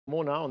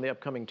More now on the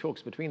upcoming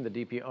talks between the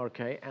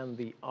DPRK and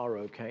the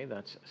ROK,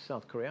 that's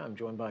South Korea. I'm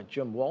joined by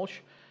Jim Walsh,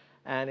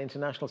 an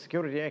international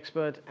security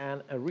expert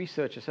and a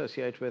research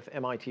associate with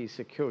MIT's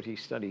Security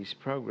Studies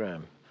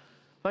program.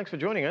 Thanks for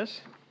joining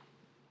us.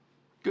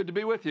 Good to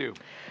be with you.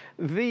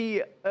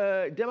 The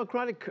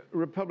Democratic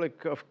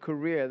Republic of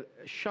Korea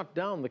shut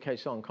down the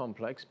Kaesong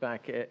complex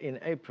back in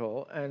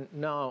April, and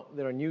now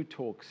there are new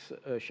talks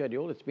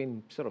scheduled. It's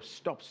been sort of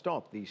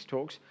stop, these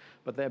talks,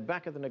 but they're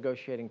back at the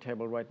negotiating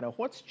table right now.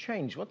 What's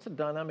changed? What's the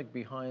dynamic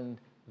behind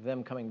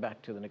them coming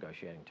back to the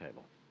negotiating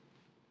table?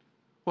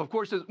 Well, of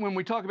course, when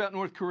we talk about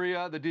North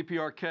Korea, the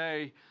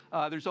DPRK,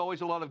 there's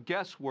always a lot of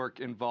guesswork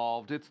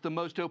involved. It's the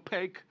most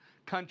opaque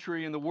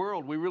country in the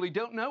world. We really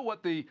don't know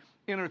what the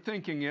inner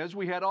thinking is.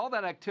 We had all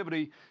that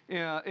activity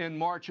in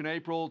March and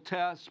April,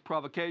 tests,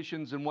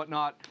 provocations, and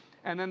whatnot.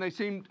 And then they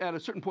seemed at a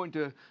certain point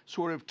to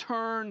sort of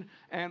turn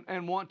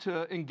and want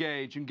to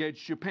engage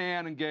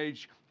Japan,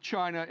 engage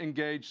China,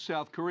 engage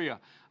South Korea.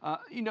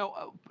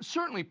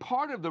 Certainly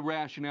part of the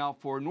rationale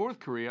for North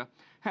Korea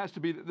has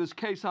to be that this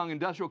Kaesong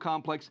industrial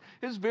complex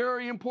is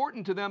very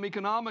important to them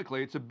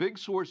economically. It's a big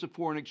source of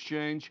foreign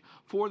exchange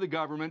for the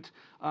government,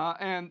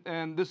 and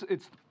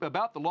it's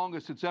about the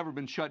longest it's ever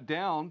been shut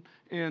down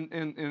in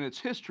its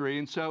history.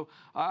 And so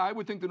I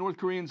would think the North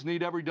Koreans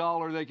need every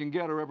dollar they can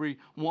get or every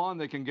won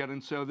they can get,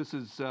 and so this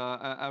is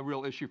a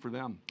real issue for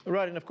them.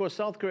 Right, and of course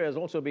South Korea has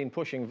also been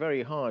pushing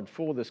very hard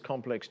for this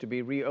complex to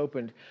be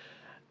reopened.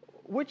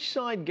 Which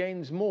side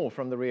gains more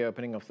from the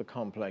reopening of the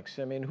complex?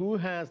 I mean, who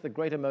has the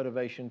greater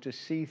motivation to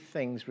see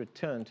things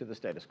return to the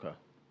status quo?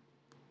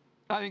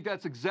 I think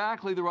that's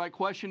exactly the right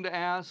question to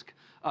ask.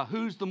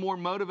 Who's the more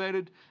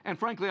motivated? And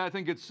frankly, I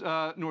think it's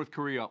North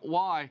Korea.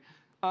 Why?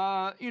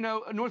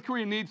 North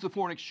Korea needs the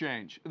foreign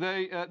exchange.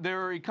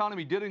 Their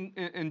economy did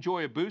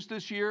enjoy a boost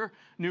this year.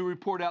 New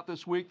report out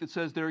this week that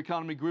says their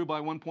economy grew by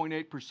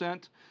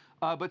 1.8%.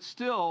 But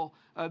still,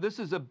 this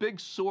is a big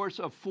source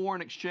of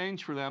foreign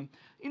exchange for them.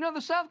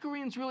 The South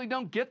Koreans really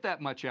don't get that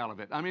much out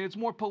of it. I mean, it's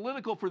more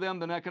political for them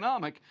than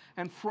economic.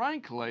 And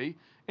frankly,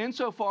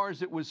 insofar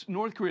as it was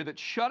North Korea that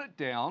shut it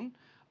down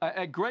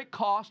at great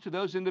cost to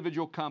those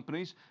individual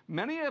companies,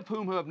 many of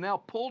whom have now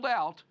pulled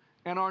out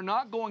and are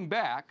not going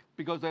back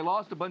because they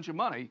lost a bunch of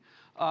money,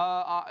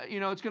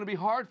 it's going to be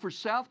hard for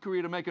South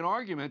Korea to make an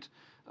argument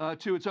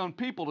to its own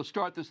people to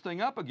start this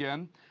thing up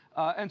again.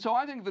 And so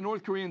I think the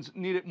North Koreans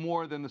need it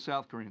more than the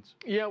South Koreans.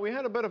 Yeah, we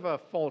had a bit of a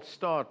false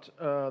start.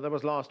 That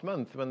was last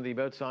month when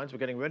both sides were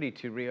getting ready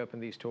to reopen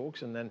these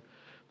talks, and then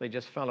they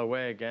just fell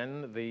away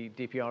again. The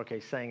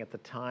DPRK saying at the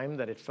time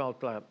that it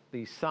felt like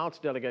the South's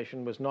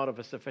delegation was not of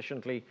a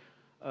sufficiently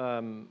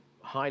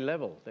high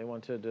level. They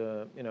wanted,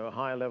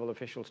 higher level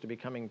officials to be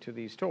coming to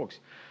these talks.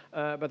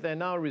 But they're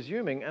now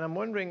resuming, and I'm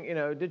wondering,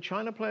 did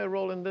China play a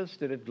role in this?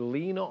 Did it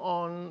lean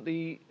on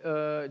the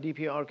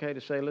DPRK to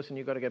say, listen,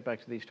 you've got to get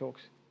back to these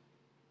talks?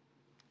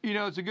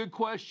 It's a good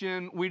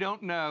question. We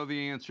don't know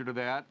the answer to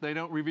that. They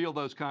don't reveal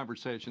those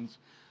conversations.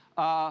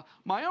 My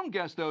own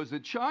guess, though, is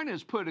that China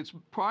has put its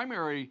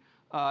primary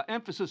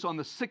emphasis on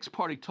the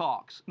six-party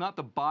talks, not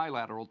the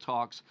bilateral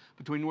talks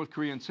between North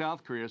Korea and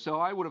South Korea. So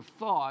I would have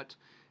thought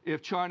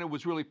if China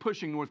was really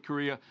pushing North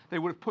Korea, they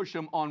would have pushed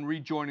them on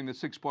rejoining the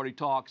six-party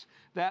talks.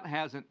 That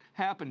hasn't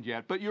happened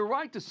yet. But you're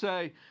right to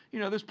say,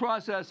 this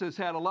process has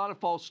had a lot of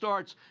false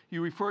starts.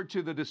 You referred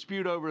to the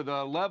dispute over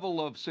the level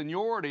of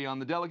seniority on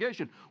the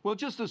delegation. Well,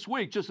 just this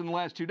week, just in the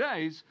last 2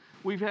 days,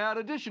 we've had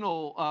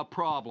additional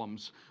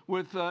problems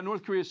with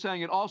North Korea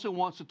saying it also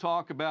wants to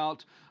talk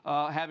about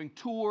having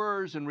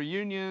tours and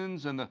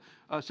reunions, and the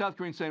South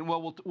Koreans saying,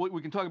 well,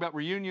 we can talk about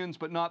reunions,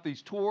 but not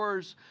these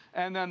tours.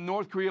 And then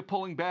North Korea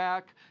pulling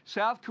back.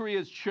 South Korea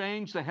has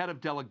changed the head of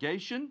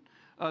delegation.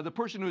 The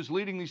person who's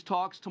leading these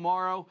talks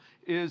tomorrow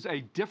is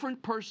a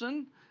different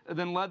person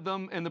than led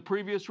them in the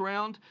previous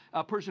round,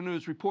 a person who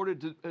is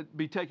reported to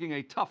be taking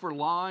a tougher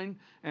line,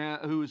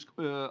 who is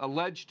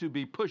alleged to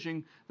be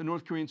pushing the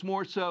North Koreans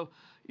more. So,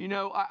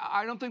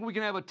 I don't think we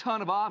can have a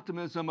ton of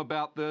optimism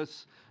about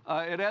this.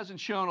 It hasn't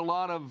shown a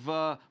lot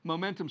of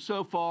momentum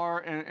so far,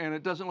 and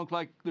it doesn't look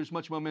like there's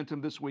much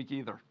momentum this week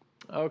either.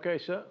 Okay,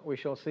 sir. We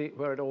shall see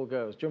where it all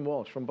goes. Jim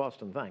Walsh from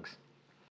Boston, thanks.